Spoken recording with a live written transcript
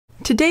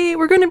Today,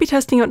 we're going to be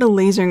testing out a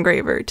laser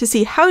engraver to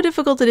see how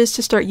difficult it is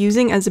to start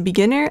using as a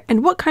beginner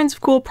and what kinds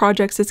of cool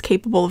projects it's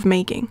capable of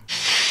making.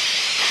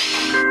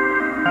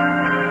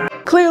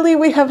 Clearly,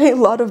 we have a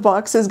lot of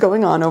boxes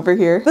going on over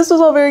here. This was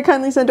all very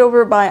kindly sent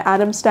over by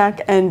Adam Stack,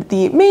 and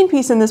the main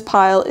piece in this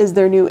pile is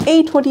their new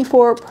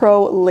A24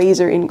 Pro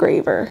laser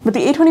engraver. But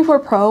the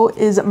A24 Pro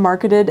is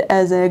marketed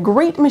as a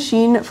great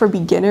machine for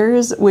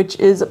beginners, which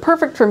is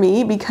perfect for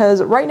me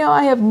because right now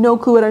I have no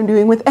clue what I'm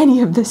doing with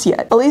any of this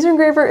yet. A laser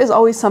engraver is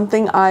always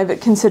something I've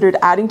considered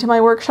adding to my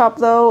workshop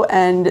though,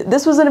 and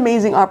this was an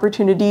amazing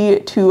opportunity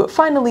to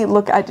finally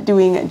look at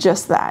doing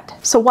just that.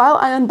 So while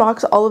I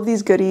unbox all of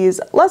these goodies,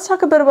 let's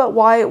talk a bit about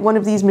why one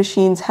of these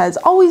machines has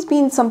always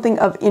been something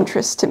of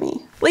interest to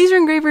me. Laser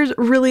engravers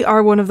really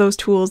are one of those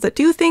tools that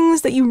do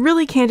things that you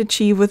really can't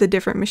achieve with a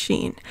different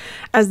machine.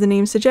 As the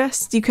name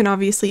suggests, you can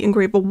obviously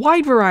engrave a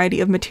wide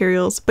variety of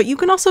materials, but you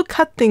can also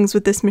cut things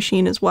with this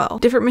machine as well.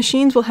 Different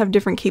machines will have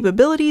different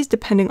capabilities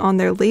depending on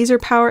their laser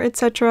power,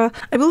 etc.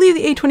 I believe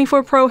the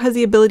A24 Pro has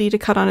the ability to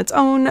cut on its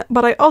own,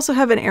 but I also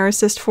have an air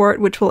assist for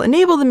it, which will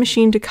enable the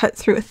machine to cut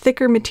through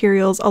thicker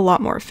materials a lot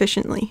more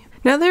efficiently.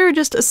 Now, there are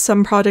just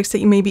some projects that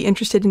you may be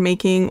interested in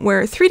making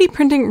where 3D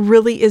printing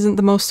really isn't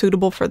the most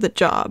suitable for the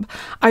job.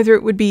 Either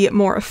it would be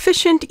more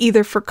efficient,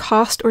 either for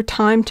cost or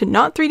time to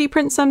not 3D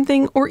print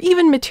something, or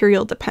even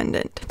material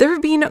dependent. There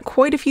have been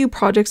quite a few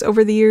projects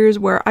over the years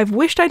where I've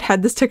wished I'd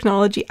had this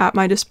technology at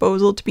my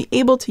disposal to be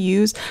able to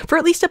use for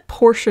at least a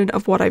portion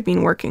of what I've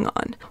been working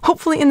on.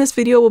 Hopefully in this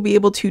video we'll be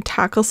able to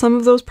tackle some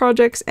of those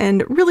projects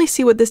and really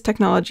see what this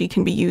technology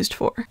can be used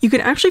for. You can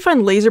actually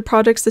find laser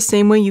projects the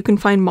same way you can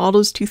find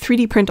models to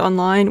 3D print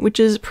online, which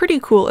is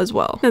pretty cool as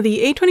well. Now, the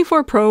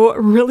A24 Pro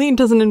really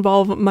doesn't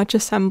involve much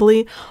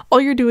assembly.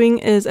 All you're doing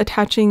is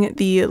attaching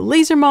the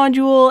laser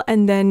module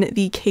and then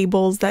the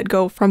cables that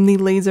go from the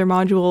laser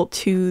module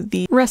to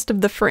the rest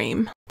of the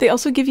frame. They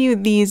also give you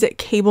these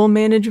cable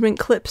management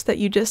clips that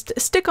you just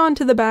stick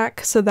onto the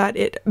back so that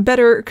it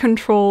better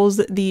controls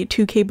the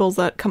two cables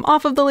that come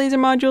off of the laser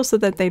module so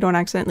that they don't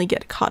accidentally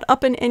get caught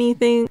up in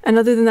anything. And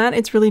other than that,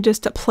 it's really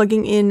just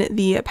plugging in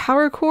the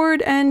power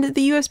cord and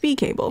the USB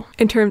cable.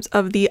 In terms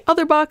of the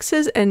other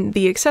boxes and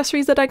the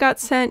accessories that I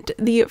got sent,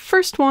 the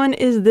first one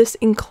is this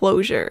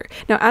enclosure.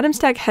 Now, Adam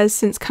Stack has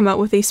since come out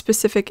with a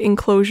specific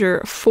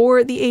enclosure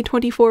for the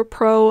A24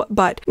 Pro,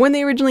 but when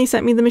they originally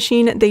sent me the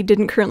machine, they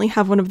didn't currently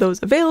have one of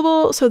those available,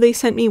 so they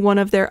sent me one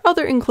of their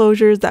other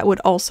enclosures that would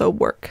also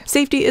work.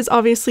 Safety is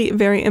obviously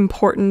very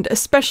important,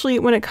 especially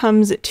when it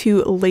comes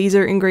to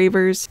laser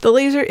engravers. The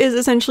laser is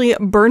essentially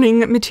burning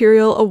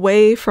material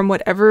away from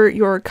whatever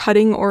you're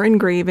cutting or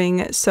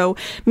engraving, so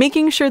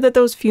making sure that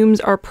those fumes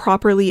are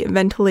properly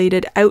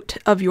ventilated out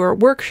of your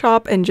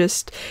workshop and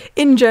just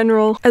in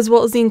general, as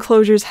well as the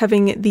enclosures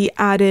having the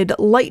added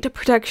light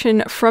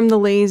protection from the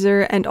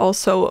laser and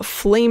also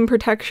flame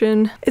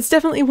protection. It's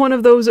definitely one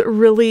of those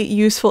really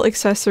useful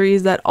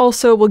accessories that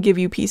also will give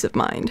you peace of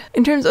mind.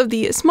 In terms of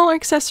the smaller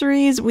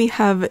accessories, we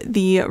have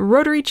the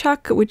rotary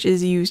chuck, which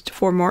is used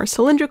for more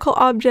cylindrical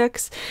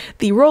objects.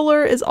 The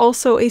roller is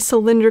also a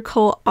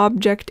cylindrical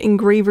object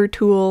engraver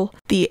tool.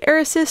 The air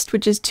assist,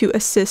 which is to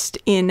assist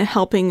in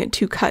helping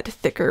to cut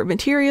thicker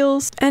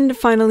materials. And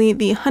finally,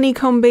 the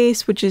honeycomb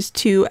base, which is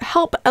to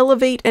help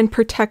elevate and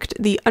protect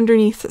the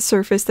underneath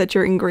surface that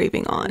you're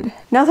engraving on.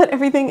 Now that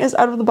everything is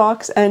out of the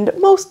box and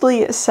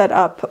mostly set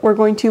up, we're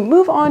going to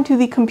move on to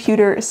the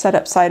computer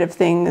setup side of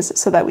things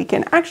so that we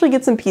can actually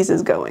get some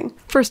pieces going.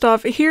 First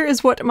off, here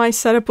is what my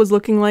setup was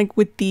looking like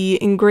with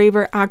the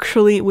engraver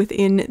actually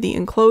within the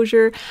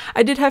enclosure.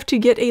 I did have to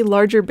get a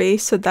larger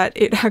base so that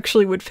it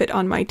actually would fit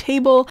on my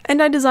table,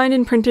 and I designed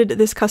and printed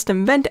this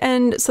custom vent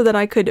end so that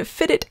I could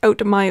fit it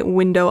out my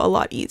window a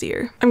lot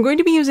easier. I'm going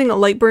to be using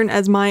Lightburn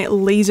as my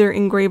laser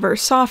engraver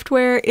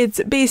software.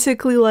 It's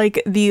basically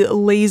like the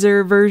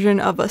laser version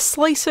of a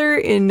slicer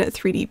in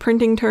 3D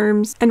printing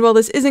terms. And while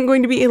this isn't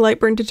going to be a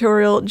Lightburn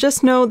tutorial,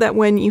 just know that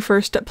when you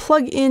first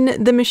plug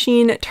in the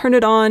machine, turn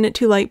it on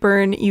to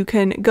Lightburn, you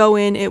can go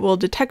in, it will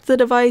detect the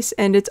device,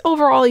 and it's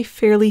overall a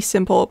fairly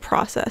simple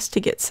process to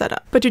get set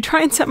up. But to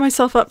try and set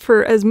myself up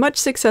for as much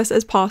success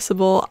as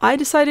possible, I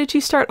decided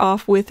to start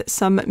off with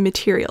some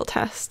material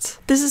tests.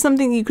 This is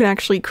something you can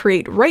actually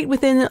create right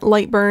within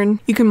Lightburn.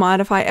 You can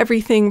modify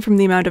everything from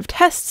the amount of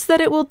tests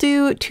that it will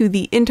do to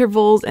the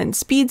intervals and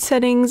speed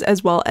settings,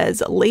 as well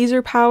as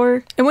laser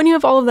power. And when you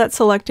have all of that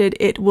selected,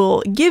 it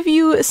will give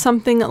you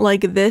something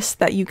like this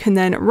that you can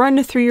then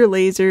run through your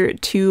laser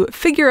to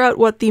figure out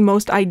what the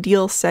most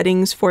ideal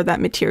settings for that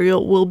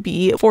material will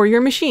be for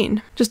your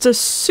machine. Just a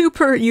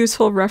super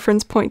useful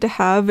reference point to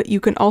have. You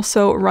can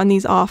also run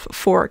these off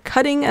for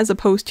cutting as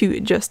opposed to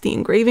just the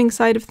engraving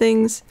side of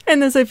things.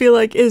 And this, I feel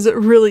like, is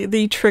really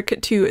the trick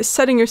to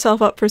setting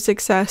yourself up for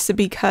success,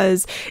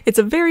 because it's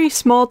a very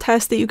small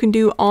test that you can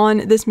do on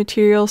this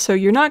material, so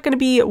you're not going to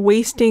be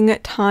wasting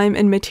time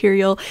and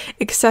material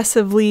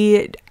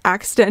excessively,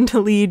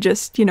 accidentally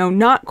just, you know,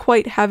 not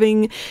quite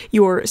having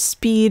your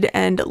speed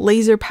and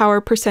laser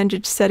power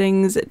percentage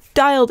settings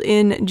dialed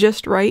in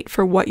just right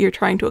for what you're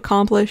trying to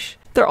accomplish.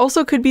 There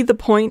also could be the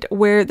point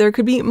where there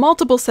could be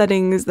multiple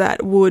settings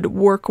that would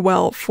work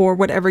well for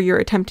whatever you're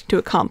attempting to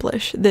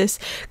accomplish. This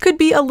could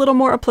be a little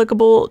more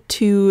applicable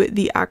to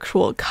the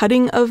actual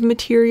cutting of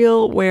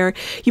material, where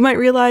you might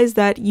realize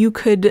that you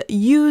could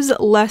use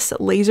less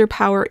laser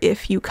power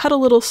if you cut a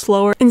little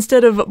slower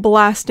instead of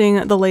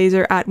blasting the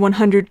laser at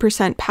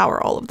 100%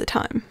 power all of the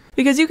time.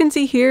 Because you can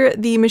see here,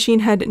 the machine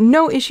had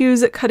no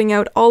issues cutting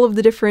out all of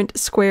the different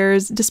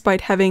squares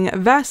despite having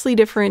vastly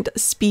different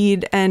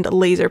speed and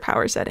laser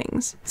power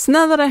settings. So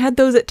now that I had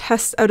those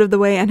tests out of the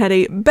way and had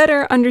a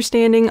better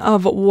understanding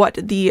of what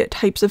the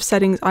types of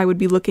settings I would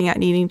be looking at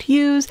needing to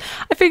use,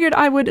 I figured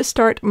I would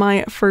start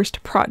my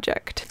first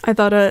project. I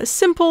thought a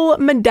simple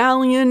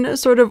medallion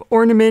sort of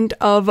ornament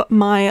of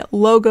my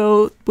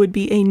logo would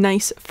be a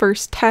nice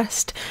first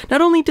test,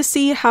 not only to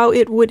see how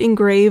it would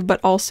engrave, but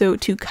also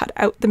to cut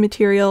out the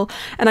material.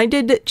 And I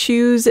did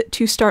choose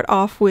to start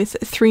off with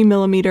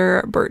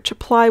 3mm birch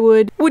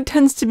plywood. Wood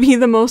tends to be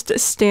the most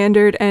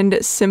standard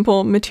and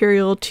simple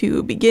material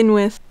to begin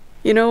with.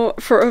 You know,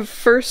 for a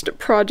first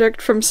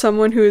project from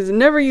someone who has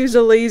never used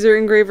a laser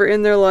engraver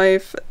in their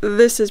life,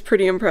 this is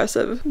pretty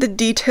impressive. The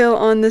detail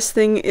on this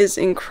thing is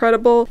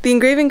incredible. The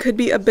engraving could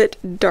be a bit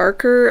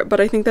darker,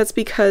 but I think that's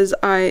because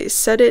I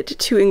set it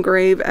to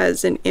engrave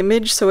as an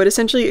image, so it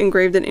essentially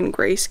engraved it in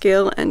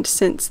grayscale, and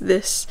since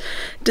this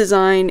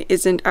design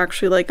isn't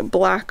actually like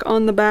black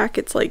on the back,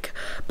 it's like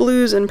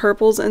blues and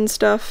purples and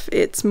stuff,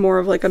 it's more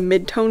of like a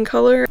mid-tone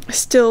color.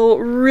 Still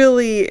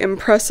really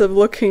impressive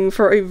looking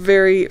for a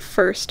very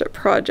first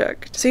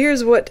project. So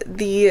here's what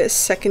the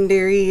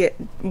secondary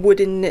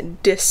wooden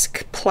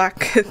disc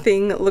plaque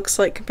thing looks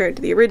like compared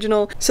to the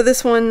original. So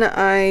this one,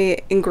 I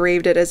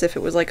engraved it as if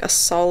it was like a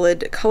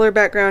solid color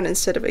background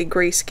instead of a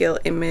grayscale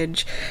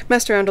image.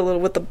 Messed around a little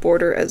with the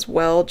border as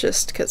well,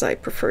 just because I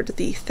preferred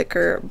the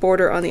thicker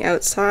border on the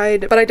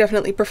outside, but I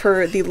definitely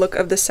prefer the look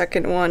of the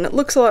second one. It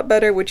looks a lot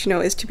better, which, you know,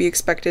 is to be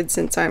expected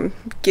since I'm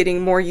getting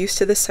more used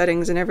to the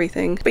settings and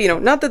everything. But, you know,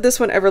 not that this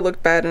one ever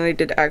looked bad, and I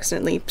did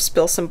accidentally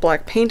spill some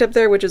black paint up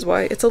there, which is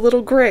why it's a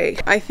little gray.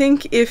 I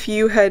think if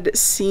you had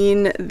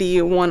seen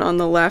the one on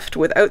the left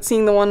without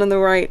seeing the one on the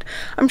right,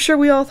 I'm sure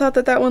we all thought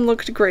that that one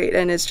looked great,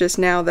 and it's just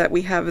now that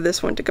we have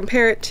this one to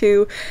compare it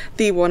to,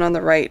 the one on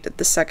the right,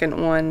 the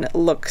second one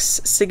looks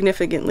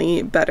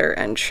significantly better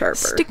and sharper.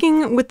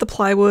 Sticking with the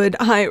plywood,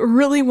 I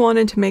really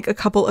wanted to make a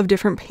couple of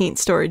different paint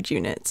storage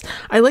units.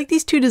 I like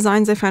these two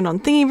designs I found on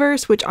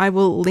Thingiverse, which I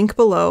will link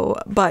below,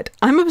 but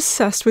I'm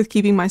obsessed with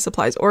keeping my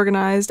supplies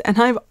organized, and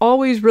I've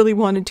always really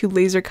wanted to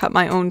laser cut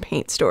my own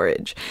paint storage.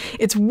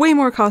 It's way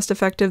more cost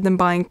effective than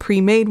buying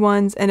pre-made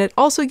ones, and it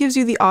also gives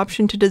you the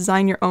option to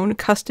design your own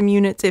custom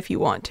units if you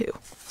want to.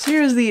 So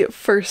here's the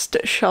first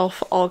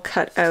shelf all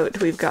cut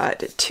out. We've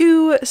got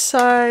 2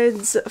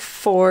 sides,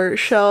 4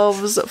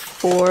 shelves,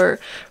 4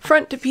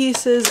 front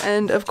pieces,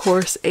 and of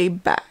course a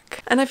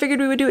back. And I figured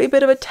we would do a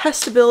bit of a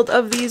test build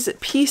of these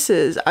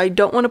pieces. I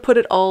don't want to put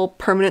it all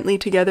permanently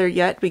together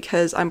yet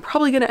because I'm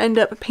probably going to end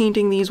up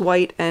painting these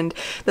white, and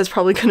that's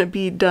probably going to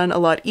be done a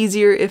lot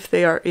easier if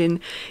they are in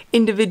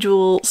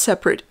individual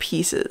separate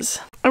pieces.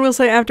 I will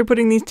say, after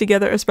putting these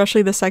together,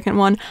 especially the second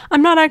one,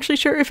 I'm not actually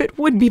sure if it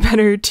would be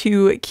better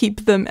to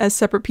keep them as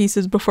separate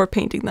pieces before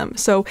painting them.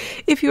 So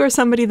if you are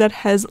somebody that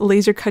has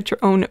laser cut your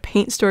own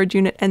paint storage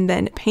unit and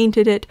then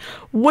painted it,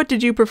 what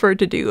did you prefer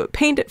to do?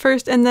 Paint it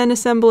first and then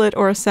assemble it,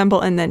 or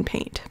assemble and then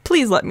paint?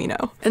 Please let me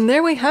know. And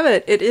there we have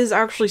it. It is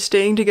actually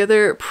staying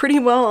together pretty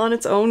well on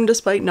its own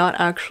despite not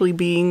actually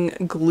being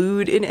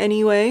glued in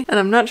any way. And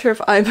I'm not sure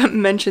if I've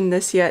mentioned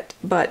this yet,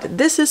 but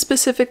this is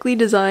specifically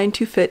designed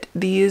to fit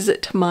these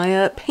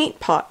Tamiya paint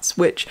pots,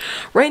 which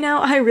right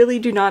now I really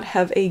do not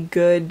have a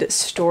good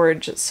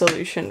storage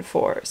solution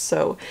for.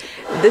 So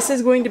this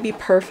is going to be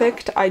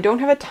perfect. I don't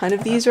have a ton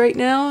of these right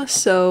now,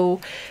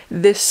 so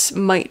this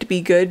might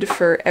be good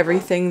for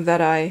everything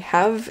that I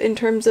have in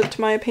terms of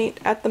Tamiya paint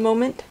at the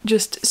moment.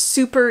 Just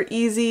super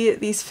easy.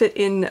 These fit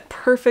in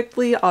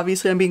perfectly.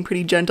 Obviously I'm being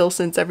pretty gentle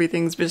since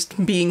everything's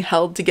just being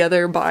held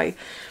together by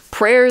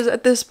prayers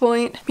at this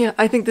point. Yeah,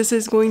 I think this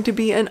is going to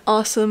be an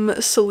awesome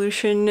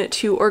solution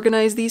to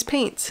organize these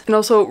paints, and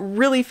also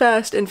really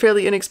fast and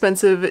fairly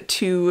inexpensive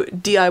to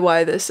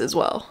DIY this as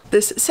well.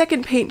 This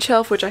second paint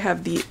shelf, which I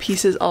have the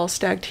pieces all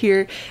stacked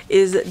here,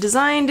 is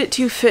designed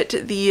to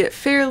fit the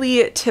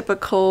fairly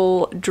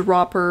typical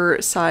dropper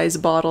size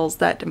bottles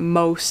that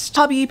most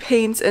hobby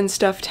paints and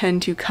stuff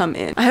tend to come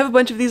in. I have a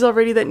bunch of these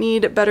already that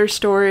need better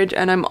storage,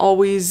 and I'm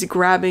always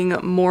grabbing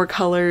more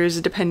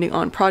colors depending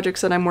on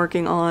projects that I'm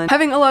working on.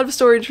 Having a lot of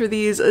storage for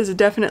these is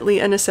definitely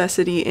a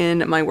necessity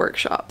in my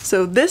workshop.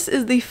 So this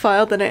is the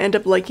file that I end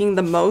up liking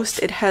the most.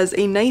 It has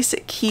a nice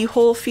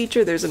keyhole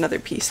feature. There's another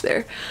piece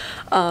there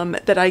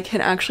that I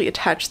can actually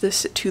attach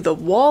this to the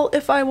wall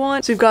if I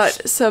want. So we've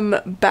got some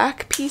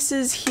back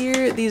pieces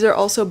here. These are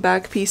also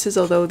back pieces,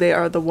 although they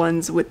are the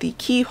ones with the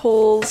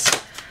keyholes.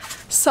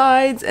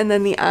 sides and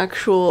then the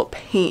actual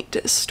paint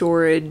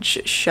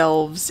storage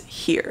shelves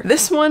here.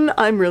 This one,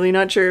 I'm really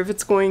not sure if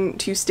it's going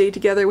to stay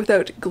together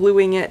without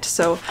gluing it,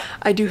 so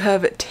I do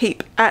have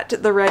tape at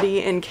the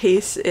ready in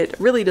case it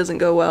really doesn't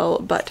go well,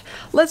 but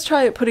let's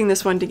try putting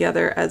this one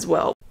together as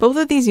well. Both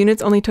of these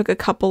units only took a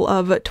couple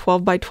of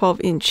 12 by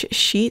 12 inch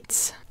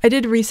sheets. I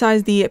did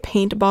resize the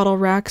paint bottle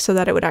rack so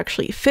that it would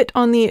actually fit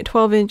on the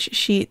 12-inch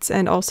sheets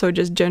and also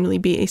just generally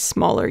be a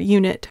smaller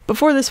unit.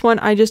 Before this one,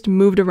 I just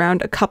moved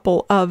around a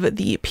couple of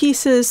the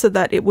pieces so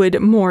that it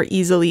would more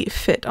easily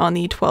fit on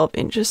the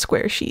 12-inch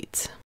square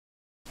sheets.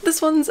 This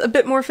one's a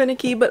bit more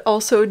finicky, but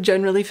also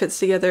generally fits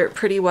together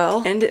pretty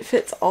well, and it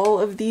fits all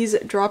of these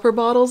dropper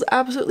bottles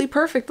absolutely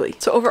perfectly.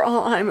 So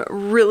overall, I'm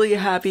really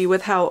happy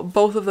with how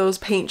both of those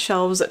paint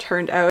shelves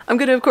turned out. I'm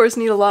gonna, of course,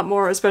 need a lot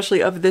more,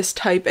 especially of this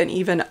type and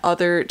even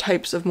other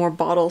types of more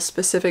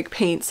bottle-specific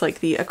paints, like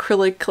the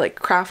acrylic, like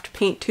craft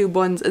paint tube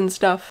ones and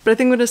stuff. But I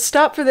think I'm gonna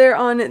stop for there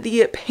on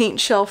the paint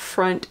shelf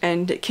front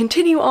and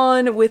continue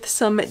on with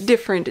some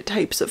different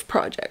types of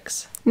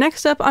projects.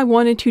 Next up, I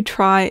wanted to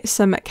try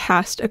some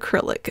cast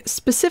acrylic,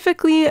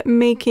 specifically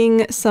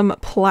making some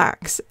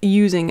plaques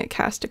using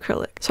cast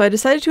acrylic. So I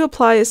decided to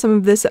apply some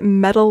of this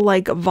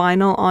metal-like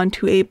vinyl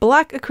onto a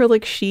black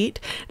acrylic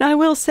sheet. Now I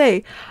will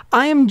say,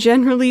 I am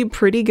generally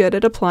pretty good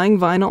at applying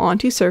vinyl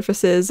onto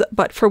surfaces,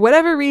 but for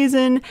whatever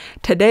reason,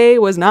 today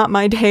was not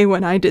my day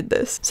when I did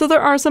this. So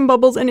there are some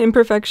bubbles and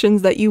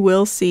imperfections that you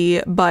will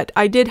see, but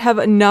I did have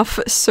enough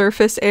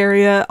surface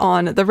area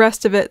on the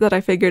rest of it that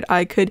I figured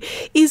I could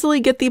easily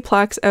get the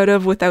plaques out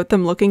of without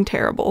them looking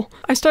terrible.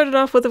 I started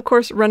off with, of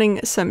course, running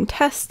some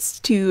tests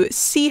to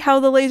see how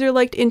the laser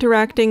liked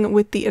interacting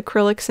with the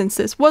acrylic since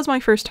this was my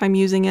first time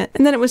using it,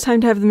 and then it was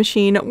time to have the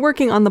machine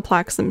working on the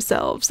plaques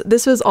themselves.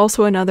 This was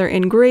also another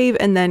engrave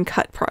and then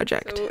cut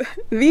project. So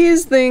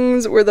these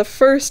things were the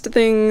first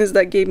things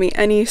that gave me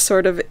any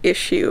sort of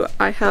issue.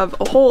 I have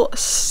a whole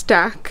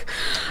stack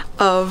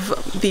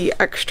of the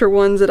extra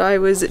ones that I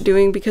was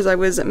doing because I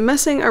was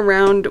messing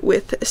around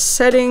with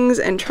settings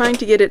and trying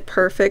to get it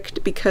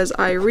perfect, because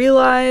I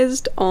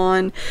realized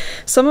on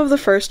some of the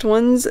first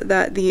ones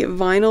that the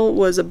vinyl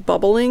was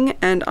bubbling,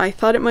 and I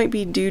thought it might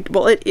be due,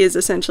 well, it is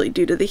essentially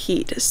due to the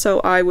heat. So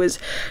I was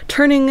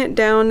turning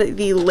down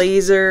the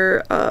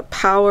laser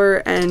power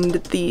and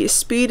the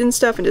speed and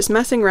stuff and just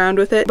messing around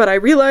with it, but I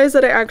realized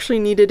that I actually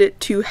needed it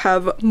to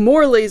have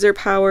more laser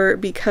power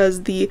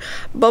because the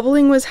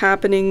bubbling was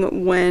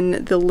happening when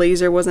the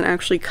laser wasn't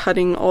actually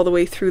cutting all the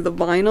way through the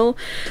vinyl.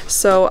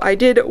 So I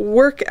did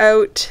work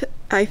out,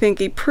 I think,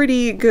 a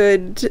pretty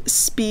good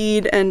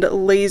speed and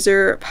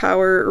laser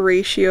power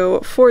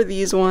ratio for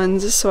these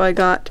ones. So I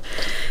got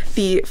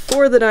the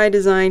 4 that I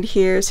designed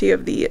here. So you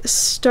have the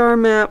star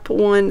map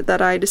one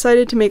that I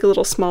decided to make a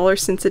little smaller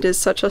since it is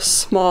such a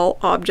small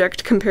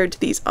object compared to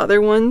these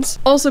other ones.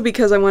 Also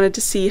because I wanted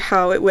to see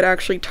how it would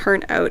actually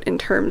turn out in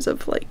terms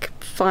of like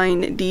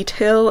fine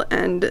detail,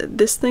 and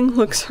this thing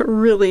looks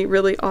really,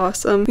 really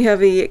awesome. We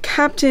have a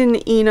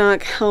Captain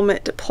Enoch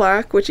helmet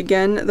plaque, which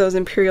again, those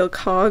Imperial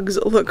cogs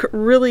look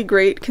really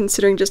great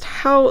considering just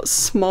how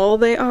small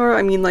they are.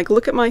 I mean, like,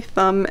 look at my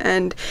thumb,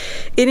 and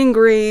it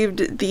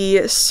engraved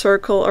the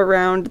circle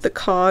around the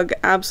cog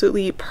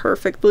absolutely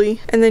perfectly.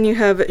 And then you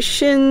have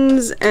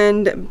Shin's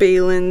and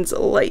Balin's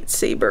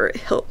lightsaber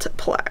hilt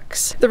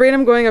plaques. The rate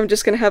I'm going, I'm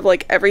just gonna have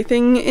like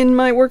everything in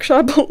my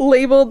workshop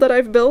labeled that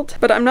I've built,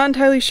 but I'm not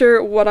entirely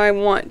sure what I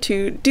want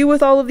to do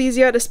with all of these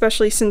yet,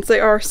 especially since they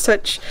are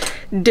such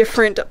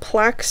different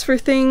plaques for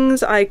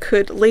things. I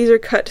could laser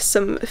cut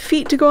some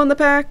feet to go on the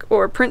back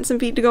or print some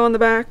feet to go on the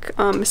back.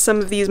 Some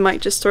of these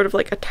might just sort of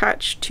like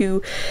attach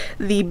to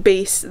the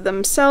base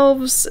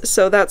themselves,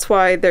 so that's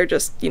why they're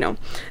just, you know,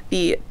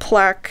 the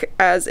plaque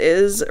as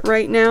is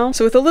right now.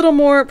 So with a little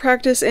more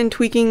practice and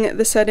tweaking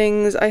the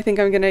settings, I think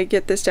I'm gonna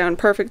get this down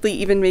perfectly.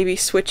 Even maybe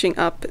switching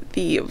up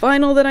the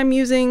vinyl that I'm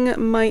using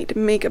might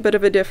make a bit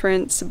of a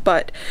difference,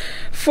 but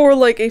for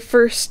like a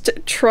first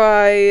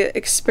try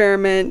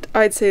experiment,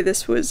 I'd say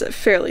this was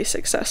fairly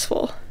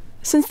successful.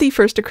 Since the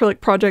first acrylic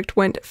project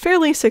went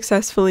fairly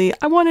successfully,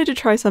 I wanted to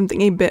try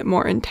something a bit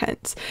more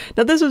intense.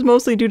 Now this was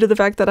mostly due to the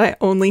fact that I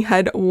only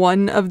had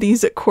one of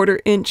these 1/4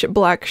 inch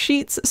black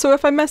sheets, so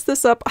if I messed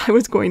this up, I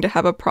was going to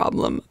have a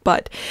problem.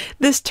 But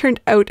this turned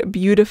out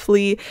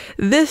beautifully.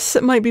 This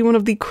might be one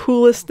of the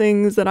coolest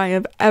things that I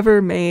have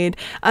ever made,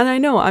 and I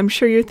know, I'm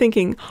sure you're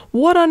thinking,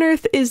 what on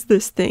earth is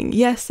this thing?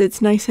 Yes,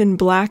 it's nice and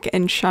black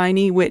and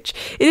shiny, which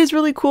it is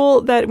really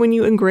cool that when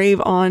you engrave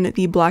on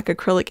the black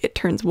acrylic, it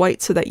turns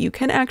white so that you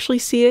can actually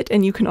see it,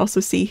 and you can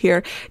also see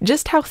here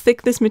just how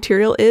thick this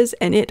material is,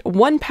 and it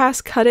one pass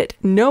cut it,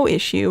 no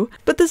issue.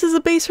 But this is a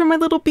base for my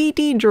little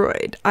BD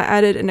droid. I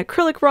added an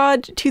acrylic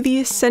rod to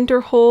the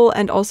center hole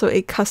and also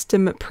a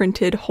custom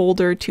printed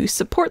holder to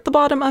support the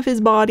bottom of his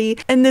body,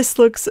 and this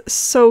looks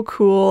so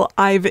cool.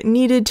 I've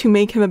needed to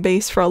make him a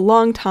base for a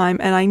long time,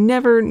 and I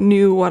never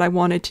knew what I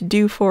wanted to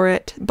do for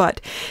it, but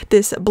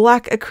this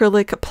black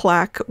acrylic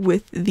plaque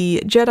with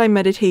the Jedi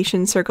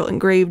meditation circle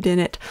engraved in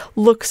it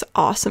looks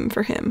awesome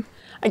for him.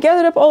 I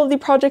gathered up all of the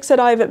projects that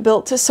I've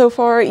built so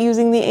far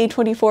using the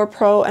A24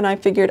 Pro, and I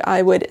figured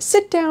I would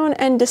sit down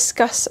and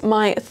discuss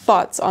my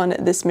thoughts on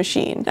this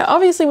machine. Now,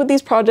 obviously with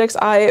these projects,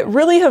 I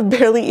really have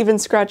barely even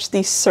scratched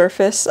the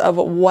surface of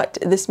what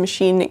this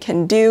machine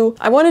can do.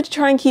 I wanted to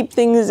try and keep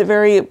things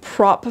very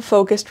prop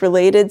focused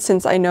related,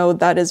 since I know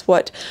that is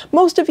what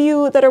most of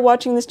you that are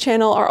watching this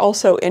channel are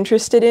also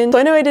interested in. So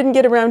I know I didn't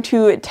get around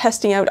to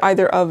testing out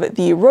either of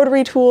the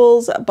rotary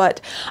tools,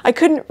 but I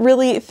couldn't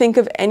really think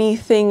of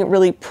anything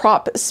really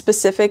prop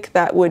specific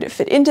that would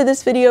fit into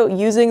this video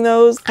using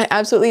those. I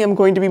absolutely am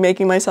going to be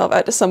making myself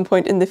at some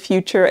point in the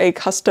future a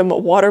custom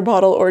water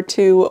bottle or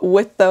two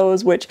with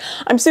those, which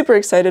I'm super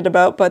excited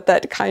about, but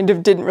that kind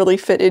of didn't really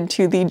fit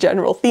into the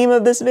general theme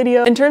of this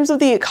video. In terms of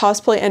the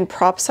cosplay and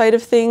prop side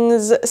of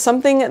things,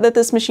 something that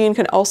this machine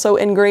can also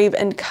engrave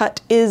and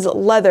cut is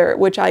leather,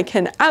 which I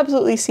can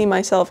absolutely see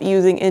myself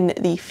using in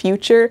the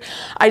future.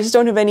 I just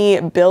don't have any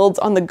builds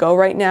on the go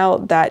right now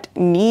that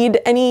need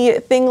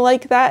anything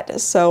like that,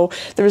 so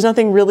there was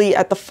nothing really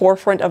at the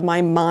forefront of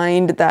my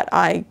mind that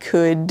I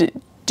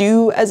could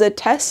do as a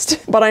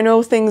test. But I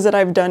know things that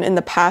I've done in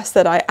the past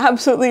that I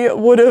absolutely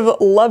would have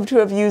loved to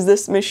have used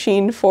this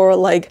machine for,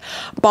 like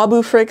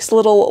Babu Frick's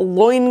little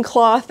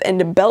loincloth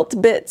and belt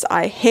bits.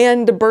 I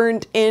hand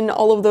burnt in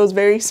all of those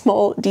very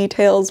small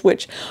details,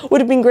 which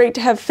would have been great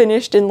to have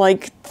finished in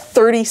like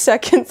 30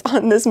 seconds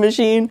on this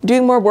machine.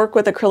 Doing more work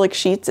with acrylic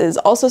sheets is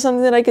also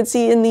something that I could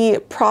see in the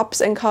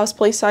props and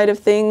cosplay side of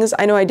things.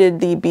 I know I did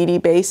the beady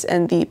base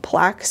and the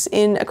plaques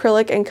in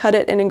acrylic and cut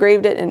it and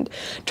engraved it and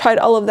tried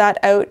all of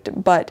that out,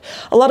 but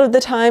a lot of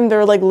the time there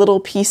are like little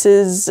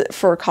pieces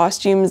for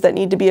costumes that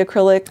need to be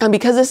acrylic. And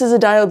because this is a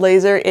diode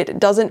laser, it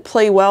doesn't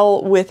play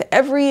well with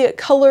every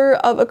color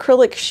of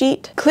acrylic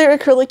sheet. Clear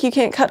acrylic you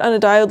can't cut on a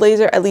diode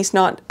laser, at least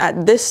not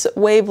at this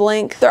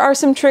wavelength. There are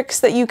some tricks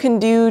that you can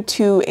do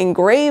to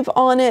engrave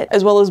on it,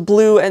 as well as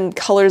blue, and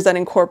colors that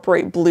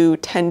incorporate blue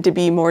tend to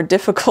be more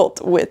difficult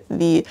with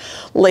the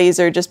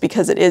laser just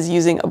because it is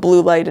using a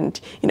blue light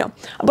and, you know,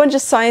 a bunch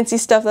of sciencey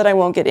stuff that I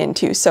won't get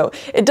into. So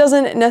it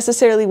doesn't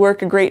necessarily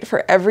work great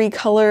for every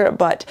color,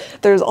 but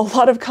there's a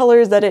lot of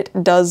colors that it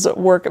does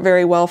work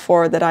very well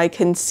for that I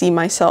can see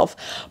myself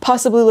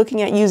possibly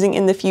looking at using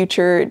in the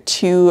future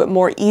to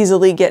more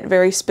easily get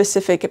very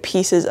specific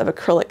pieces of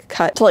acrylic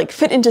cut to like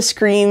fit into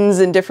screens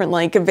and different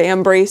like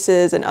van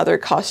braces and other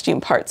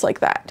costume parts like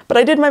that. But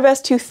I did my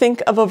best to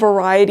think of a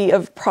variety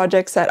of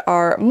projects that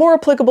are more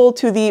applicable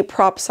to the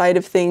prop side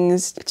of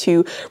things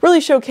to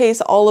really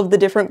showcase all of the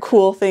different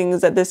cool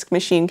things that this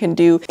machine can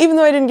do, even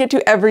though I didn't get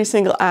to every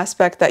single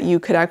aspect that you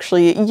could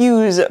actually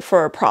use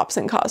for props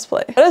and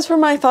cosplay. But as for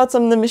my thoughts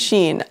on the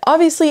machine,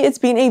 obviously it's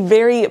been a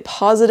very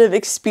positive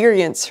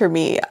experience for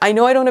me. I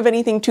know I don't have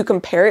anything to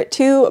compare it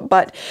to,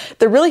 but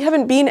there really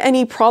haven't been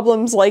any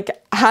problems like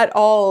at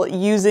all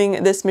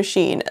using this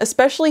machine,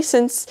 especially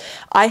since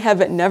I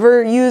have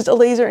never used a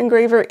laser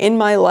engraver in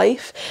my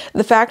life.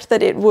 The fact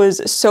that it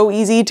was so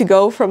easy to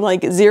go from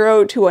like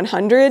 0 to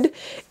 100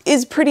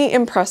 is pretty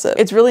impressive.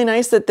 It's really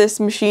nice that this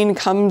machine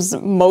comes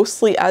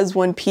mostly as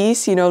one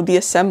piece. You know, the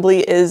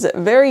assembly is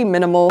very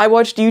minimal. I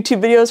watched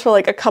YouTube videos for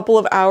like a couple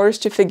of hours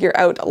to figure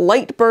out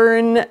light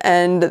burn,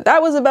 and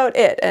that was about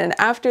it. And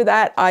after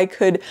that, I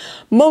could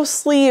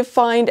mostly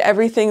find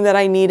everything that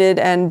I needed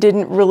and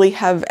didn't really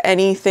have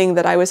anything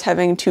that I was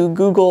having to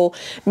Google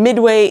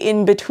midway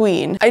in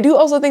between. I do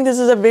also think this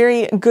is a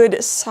very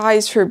good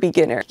size for a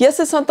beginner. Yes,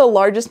 it's not the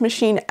largest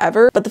machine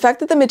ever, but the fact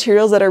that the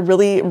materials that are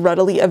really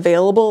readily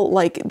available,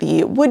 like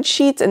the wood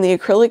sheets and the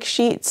acrylic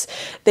sheets,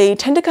 they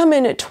tend to come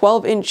in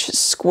 12-inch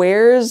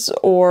squares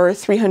or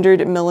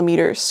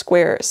 300mm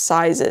square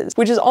sizes,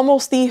 which is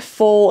almost the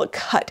full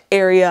cut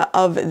area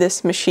of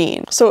this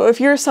machine. So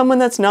if you're someone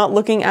that's not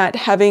looking at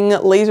having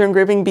laser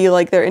engraving be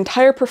like their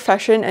entire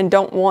profession and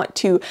don't want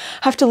to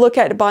have to look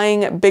at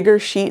buying bigger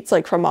sheets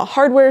like from a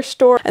hardware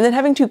store and then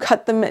having to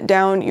cut them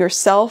down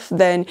yourself,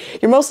 then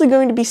you're mostly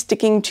going to be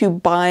sticking to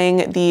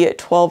buying the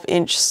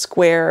 12-inch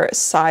square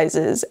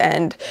sizes,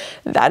 and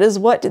that is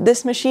what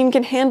this machine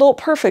can handle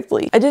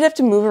perfectly. I did have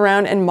to move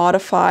around and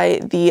modify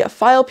the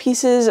file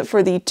pieces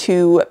for the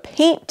two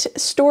paint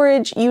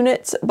storage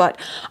units, but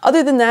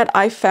other than that,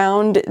 I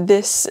found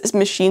this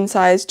machine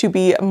size to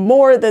be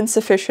more than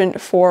sufficient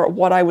for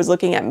what I was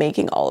looking at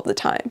making all of the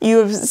time. You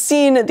have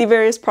seen the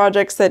various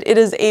projects that it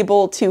is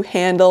able to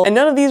handle, and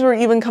none of these were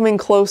even coming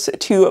close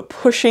to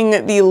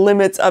pushing the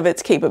limits of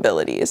its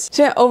capabilities.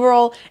 So yeah,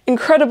 overall,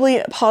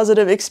 incredibly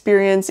positive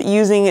experience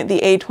using the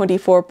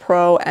A24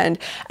 Pro, and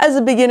as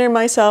a beginner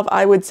myself,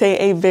 I would say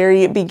a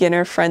very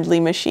beginner-friendly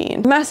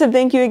machine. Massive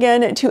thank you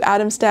again to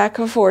Adam Stack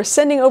for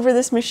sending over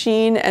this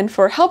machine and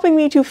for helping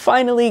me to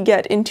finally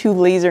get into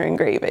laser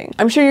engraving.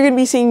 I'm sure you're going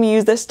to be seeing me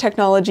use this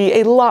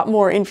technology a lot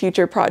more in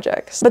future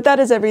projects. But that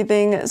is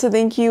everything, so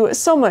thank you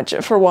so much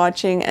for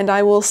watching, and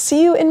I will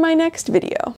see you in my next video.